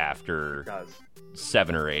sweet after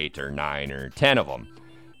 7 or 8 or 9 or 10 of them.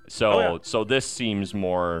 So so this seems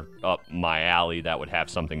more up my alley. That would have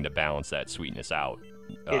something to balance that sweetness out.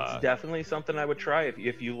 It's definitely something I would try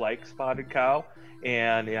if you like Spotted Cow.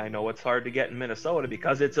 And I know it's hard to get in Minnesota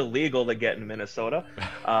because it's illegal to get in Minnesota.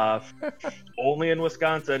 Only in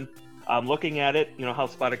Wisconsin. I'm looking at it, how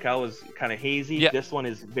Spotted Cow is kind of hazy. Yeah. This one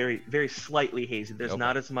is very, very slightly hazy. There's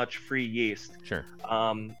not as much free yeast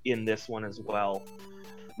in this one as well.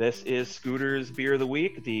 This is Scooter's Beer of the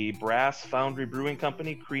Week, the Brass Foundry Brewing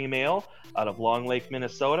Company Cream Ale out of Long Lake,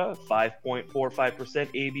 Minnesota, 5.45%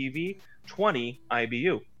 ABV, 20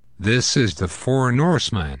 IBU. This is the Four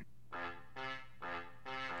Norsemen.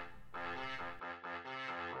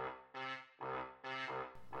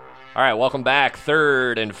 All right, welcome back.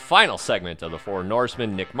 Third and final segment of the Four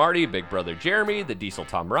Norsemen. Nick Marty, Big Brother Jeremy, the Diesel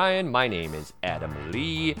Tom Ryan. My name is Adam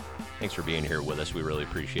Lee. Thanks for being here with us. We really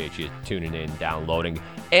appreciate you tuning in, downloading.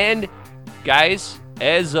 And, guys,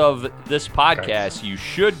 as of this podcast, you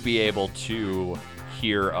should be able to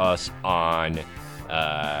hear us on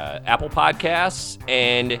Apple Podcasts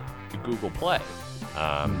and Google Play.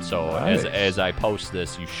 So Nice. as I post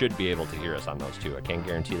this, you should be able to hear us on those two. I can't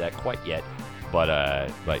guarantee that quite yet. But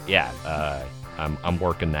yeah, I'm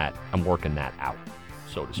working that out,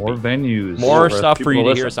 so to speak. More venues, more stuff for you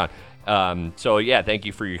to hear listen. us on. So yeah, thank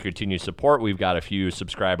you for your continued support. We've got a few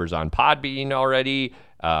subscribers on Podbean already.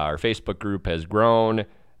 Our Facebook group has grown,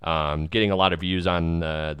 getting a lot of views on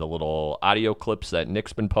the little audio clips that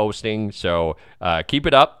Nick's been posting. So keep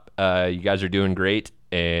it up. You guys are doing great,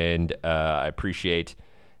 and I appreciate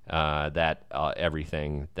that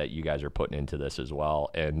everything that you guys are putting into this as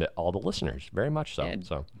well, and all the listeners, very much so. And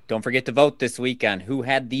so don't forget to vote this week on who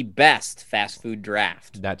had the best fast food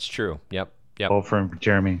draft. That's true. Yep. Vote for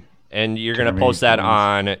Jeremy. And you're going to post that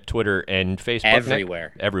on Twitter and Facebook?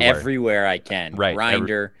 Everywhere. Nick? Everywhere I can. Right.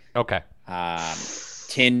 Grindr. Okay.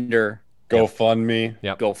 Tinder. GoFundMe.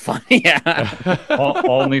 Yep. GoFundMe. Yeah.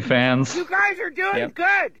 OnlyFans. You guys are doing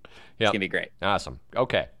good. It's going to be great. Awesome.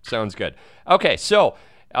 Okay. Sounds good. Okay. So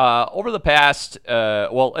over the past,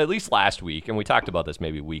 well, at least last week, and we talked about this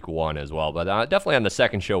maybe week one as well, but definitely on the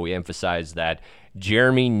second show, we emphasized that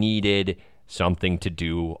Jeremy needed something to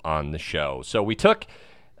do on the show. So we took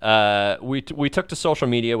we took to social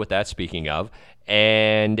media with that, speaking of,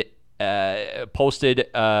 and posted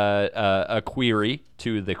a query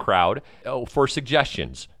to the crowd for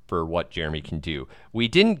suggestions for what Jeremy can do. We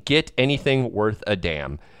didn't get anything worth a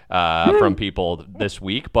damn from people this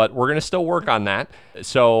week, but we're going to still work on that.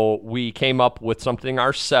 So we came up with something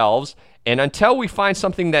ourselves, and until we find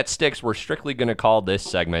something that sticks, we're strictly going to call this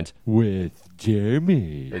segment With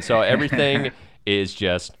Jeremy. And so everything is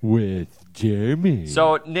just with Jeremy.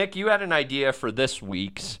 So Nick, you had an idea for this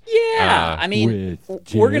week's. Yeah, I mean,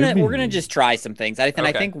 we're gonna just try some things. I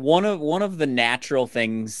Okay. think one of the natural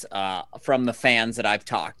things from the fans that I've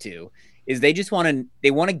talked to is they just want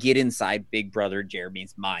to get inside Big Brother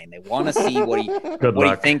Jeremy's mind. They want to see what he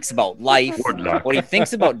thinks about life, what he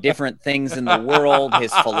thinks about different things in the world,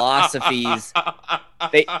 his philosophies.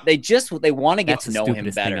 They want to get That's to the know him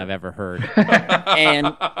stupidest better. thing I've ever heard.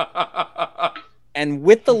 And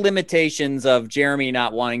with the limitations of Jeremy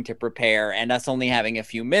not wanting to prepare and us only having a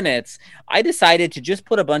few minutes, I decided to just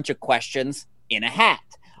put a bunch of questions in a hat.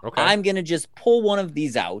 Okay. I'm going to just pull one of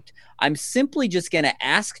these out. I'm simply just going to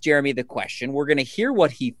ask Jeremy the question. We're going to hear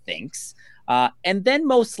what he thinks. And then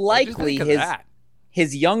most likely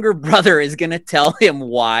his younger brother is going to tell him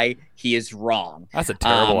why he is wrong. That's a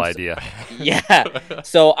terrible idea. Yeah.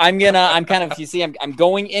 So I'm kind of, you see, I'm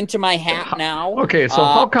going into my hat now. Okay, so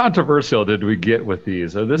how controversial did we get with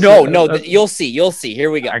these? You'll see. Here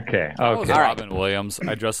we go. Okay. I was Robin Williams.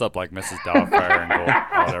 I dress up like Mrs. Doubtfire and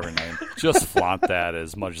go whatever name. Just flaunt that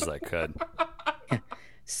as much as I could.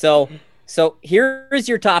 So here's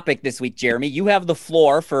your topic this week, Jeremy. You have the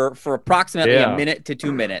floor for approximately a minute to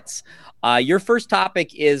 2 minutes. Your first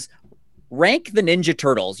topic is rank the Ninja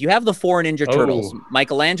Turtles. You have the 4 Ninja Turtles: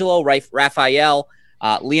 Michelangelo, Raphael,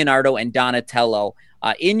 Leonardo, and Donatello.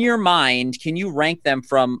 In your mind, can you rank them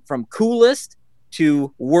from coolest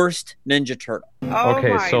to worst Ninja Turtle?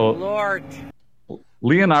 Okay, so Lord.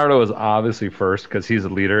 Leonardo is obviously first because he's a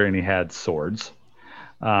leader and he had swords.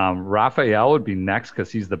 Raphael would be next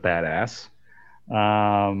because he's the badass.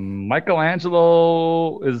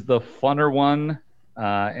 Michelangelo is the funner one,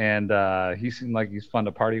 and he seemed like he's fun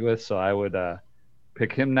to party with, so I would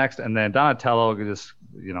pick him next. And then Donatello, just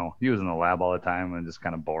he was in the lab all the time and just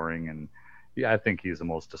kind of boring. And yeah, I think he's the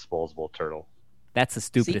most disposable turtle. That's the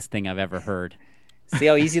stupidest thing I've ever heard. See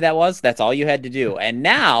how easy that was? That's all you had to do. And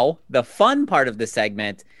now the fun part of the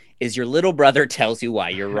segment is your little brother tells you why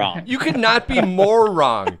you're wrong. You could not be more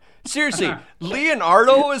wrong. Seriously,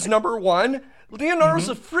 Leonardo is number one. Leonardo's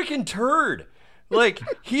a freaking turd. Like,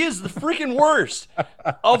 he is the freaking worst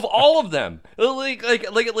of all of them. Like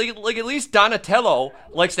at least Donatello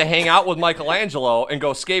likes to hang out with Michelangelo and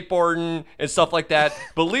go skateboarding and stuff like that.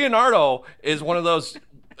 But Leonardo is one of those,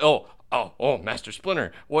 oh, Master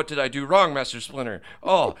Splinter. What did I do wrong, Master Splinter?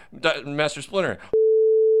 Oh, Master Splinter.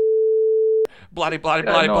 Blah, blah,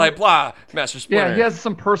 blah, blah, blah, Master Splinter. Yeah, he has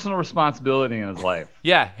some personal responsibility in his life.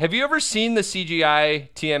 Yeah. Have you ever seen the CGI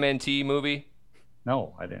TMNT movie?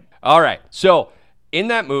 No, I didn't. All right. So in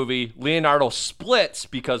that movie, Leonardo splits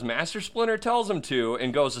because Master Splinter tells him to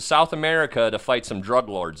and goes to South America to fight some drug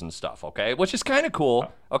lords and stuff, okay? Which is kind of cool.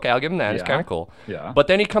 Okay, I'll give him that. It's kind of cool. Yeah. But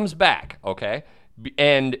then he comes back, okay?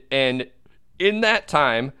 And in that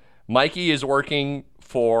time, Mikey is working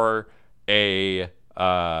for a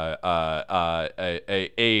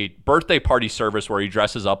birthday party service where he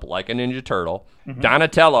dresses up like a Ninja Turtle. Mm-hmm.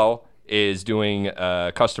 Donatello is doing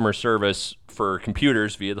customer service for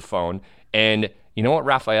computers via the phone. And you know what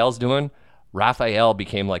Raphael's doing? Raphael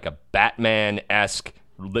became like a Batman-esque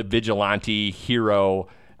vigilante hero,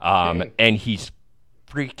 and he's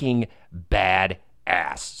freaking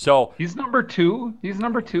badass. So he's number 2. He's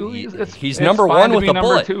number 2. He's number 1 with a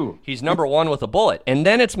bullet. 2. He's number 1 with a bullet. And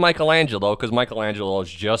then it's Michelangelo, because Michelangelo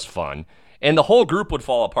is just fun. And the whole group would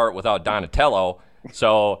fall apart without Donatello.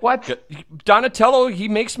 So what? Donatello, he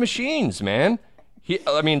makes machines, man. The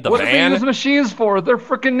what do they use machines for? They're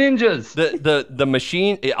freaking ninjas. The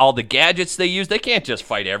machine, all the gadgets they use, they can't just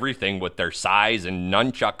fight everything with their size and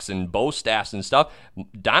nunchucks and bow staffs and stuff.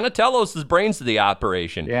 Donatello's the brains of the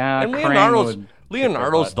operation. Yeah, and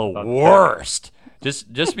Leonardo's the worst.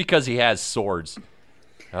 Just because he has swords.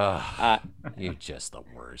 You're just the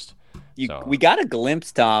worst. We got a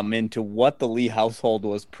glimpse, Tom, into what the Lee household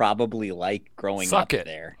was probably like growing up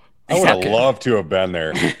there. I would have loved to have been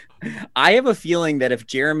there. I have a feeling that if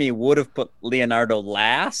Jeremy would have put Leonardo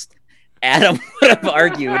last, Adam would have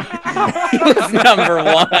argued he was number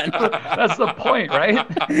 1. That's the point, right?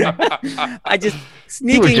 I just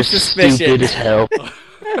sneaking suspicion. Stupid as hell.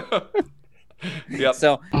 Yep.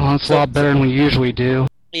 So it's a lot better than we usually do.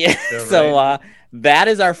 Yeah. So that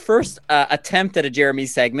is our first attempt at a Jeremy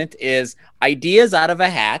segment. Is ideas out of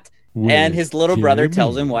a hat, and his little brother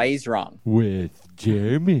tells him why he's wrong. With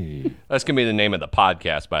Jeremy. That's going to be the name of the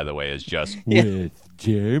podcast, by the way, is just with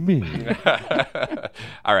Jeremy.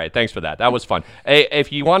 All right, thanks for that. That was fun. Hey,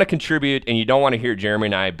 if you want to contribute and you don't want to hear Jeremy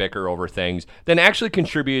and I bicker over things, then actually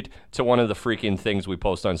contribute to one of the freaking things we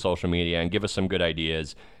post on social media and give us some good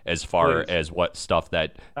ideas as far as what stuff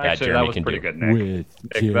that Jeremy can do. Good, Nick. With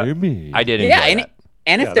Jeremy. I did enjoy that.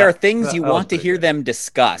 And if there are things you want to hear them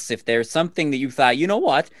discuss, if there's something that you thought, you know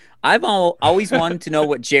what, I've always wanted to know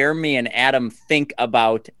what Jeremy and Adam think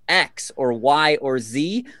about X or Y or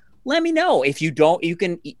Z, let me know. If you don't, you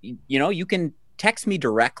can text me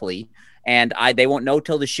directly, and they won't know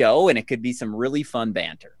till the show, and it could be some really fun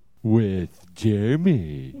banter. With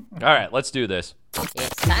Jeremy. All right, let's do this.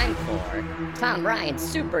 It's time for Tom Ryan's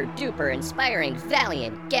super duper inspiring,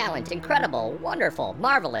 valiant, gallant, incredible, wonderful,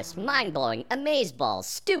 marvelous, mind-blowing, amazeballs,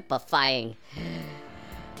 stupefying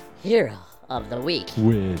hero of the week.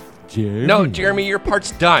 With Jeremy. No, Jeremy, your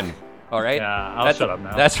part's done. All right? Yeah, I'll shut up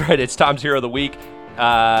now. That's right. It's Tom's Hero of the Week.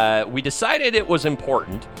 We decided it was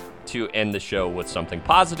important to end the show with something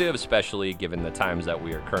positive, especially given the times that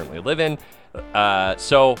we are currently living.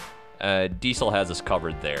 So Diesel has us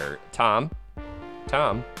covered there. Tom?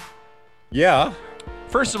 Yeah?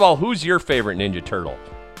 First of all, who's your favorite Ninja Turtle?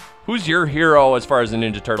 Who's your hero as far as the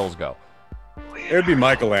Ninja Turtles go? It would be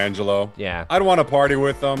Michelangelo. Yeah. I'd want to party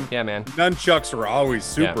with them. Yeah, man. Nunchucks were always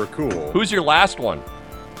super cool. Who's your last one?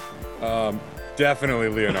 Definitely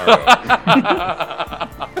Leonardo.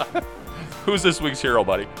 Who's this week's hero,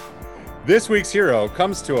 buddy? This week's hero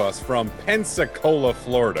comes to us from Pensacola,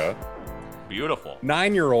 Florida. Beautiful.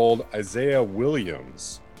 9-year-old Isaiah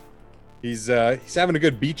Williams. He's having a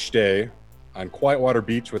good beach day on Quietwater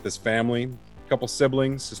Beach with his family, a couple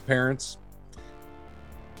siblings, his parents.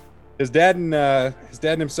 His dad and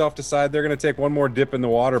himself decide they're going to take one more dip in the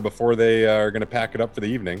water before they are going to pack it up for the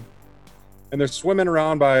evening. And they're swimming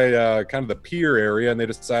around by kind of the pier area, and they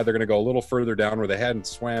decide they're going to go a little further down where they hadn't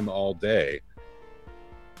swam all day.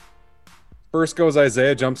 First goes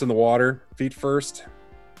Isaiah, jumps in the water, feet first.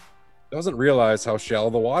 Doesn't realize how shallow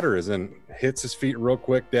the water is and hits his feet real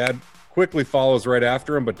quick. Dad quickly follows right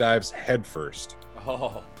after him, but dives head first.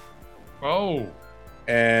 Oh.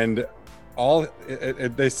 And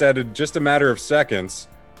they said in just a matter of seconds,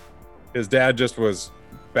 his dad just was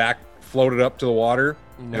floated up to the water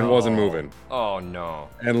and wasn't moving. Oh, no.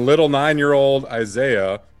 And little 9-year-old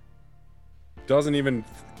Isaiah doesn't even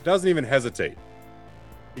hesitate.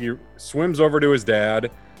 He swims over to his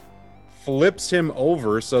dad, flips him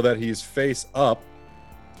over so that he's face up,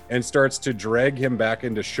 and starts to drag him back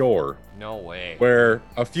into shore. No way. Where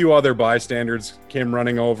a few other bystanders came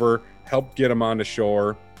running over, helped get him onto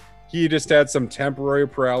shore. He just had some temporary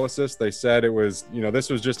paralysis. They said it was, this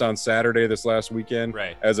was just on Saturday this last weekend.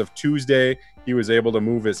 Right. As of Tuesday, he was able to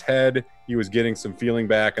move his head. He was getting some feeling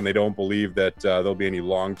back, and they don't believe that there'll be any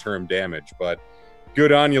long-term damage. But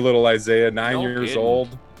good on you, little Isaiah, 9 years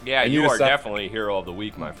old. Yeah, you are definitely hero of the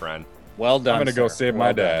week, my friend. Well done. I'm going to go save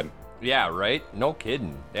my dad. Yeah, right? No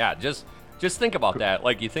kidding. Yeah, just think about that.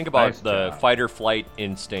 Like, you think about the fight or flight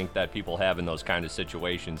instinct that people have in those kind of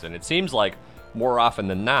situations, and it seems like more often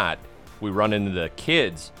than not, we run into the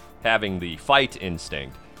kids having the fight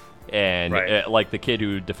instinct. And like the kid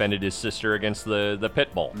who defended his sister against the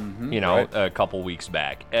pit bull, a couple weeks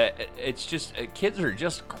back. It's just kids are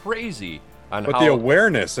just crazy on But the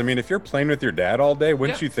awareness, I mean, if you're playing with your dad all day,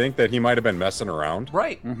 wouldn't you think that he might have been messing around?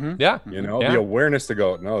 Right. Yeah. The awareness to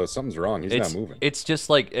go, no, something's wrong. He's not moving. It's just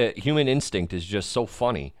like human instinct is just so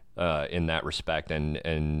funny in that respect.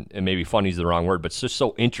 And maybe funny is the wrong word, but it's just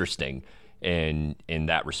so interesting in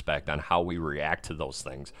that respect on how we react to those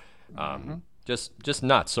things. Just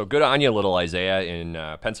nuts. So good on you, little Isaiah in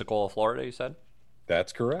Pensacola, Florida, you said?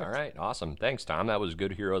 That's correct. All right. Awesome. Thanks, Tom. That was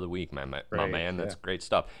good hero of the week, my man. That's great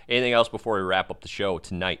stuff. Anything else before we wrap up the show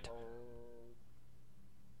tonight?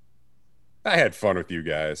 I had fun with you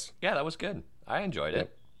guys. Yeah, that was good. I enjoyed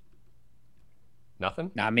it.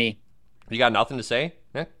 Nothing? Not me. You got nothing to say?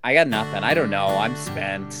 Yeah. I got nothing. I don't know. I'm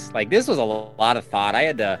spent. Like, this was a lot of thought. I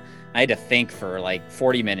had to think for like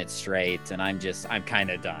 40 minutes straight, and I'm kind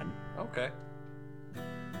of done. Okay.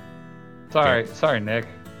 Sorry, Nick.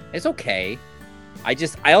 It's okay.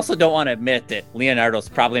 I also don't want to admit that Leonardo's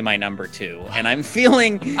probably my number 2, and I'm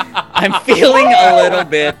feeling a little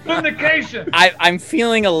bit vindication. I'm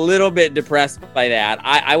feeling a little bit depressed by that.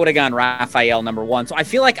 I would have gone Raphael number 1. So I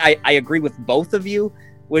feel like I agree with both of you,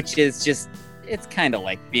 which is just, it's kind of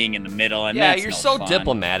like being in the middle. And yeah, that's you're no so fun.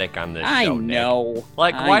 Diplomatic on this I show, know. Nick.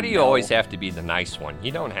 Like, why do you always have to be the nice one?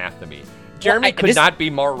 You don't have to be. Jeremy could not be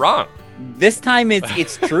more wrong. This time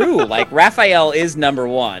it's true. Like, Raphael is number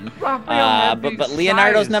 1, but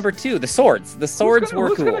Leonardo's number 2. The swords were cool.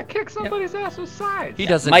 Who's gonna kick somebody's ass with sides? He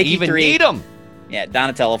doesn't Mikey even 3. need them. Yeah,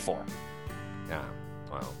 Donatello 4. Yeah,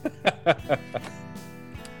 well.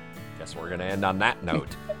 Guess we're gonna end on that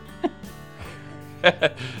note.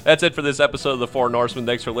 That's it for this episode of The Four Norsemen.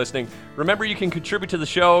 Thanks for listening. Remember, you can contribute to the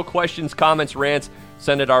show. Questions, comments, rants,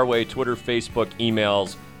 send it our way. Twitter, Facebook,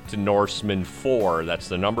 emails to Norseman4. That's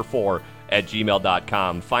the number 4 at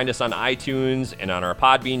gmail.com. Find us on iTunes and on our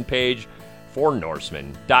Podbean page,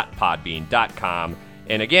 fournorsemen.podbean.com.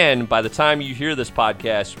 And again, by the time you hear this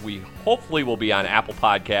podcast, we hopefully will be on Apple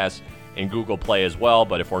Podcasts and Google Play as well.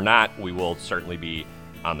 But if we're not, we will certainly be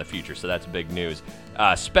on the future. So that's big news.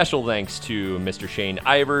 Special thanks to Mr. Shane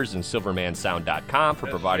Ivers and SilvermanSound.com for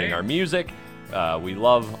providing our music. We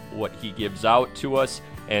love what he gives out to us.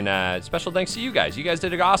 And special thanks to you guys. You guys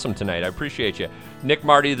did awesome tonight. I appreciate you. Nick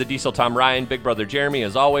Marty, the Diesel Tom Ryan, Big Brother Jeremy,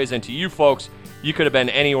 as always. And to you folks, you could have been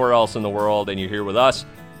anywhere else in the world and you're here with us,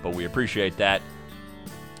 but we appreciate that.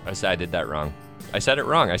 I said I did that wrong. I said it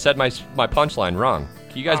wrong. I said my punchline wrong.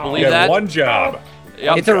 Can you guys believe that? One job.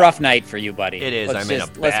 Yep. It's a rough night for you, buddy. It is. Let's I'm in a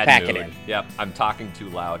let's bad pack mood. it in. Yep, I'm talking too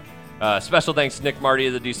loud. Special thanks to Nick Marty,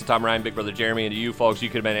 the Diesel Tom Ryan, Big Brother Jeremy, and to you folks. You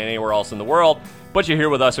could have been anywhere else in the world, but you're here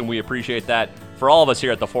with us, and we appreciate that. For all of us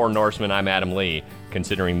here at the Four Norsemen, I'm Adam Lee,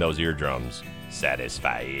 considering those eardrums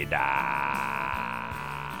satisfied.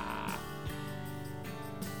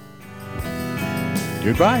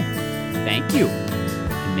 Goodbye. Thank you.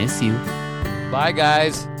 I miss you. Bye,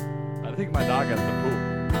 guys. I think my dog has to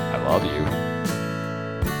poop. I love you.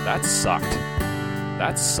 That sucked.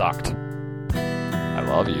 I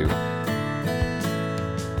love you.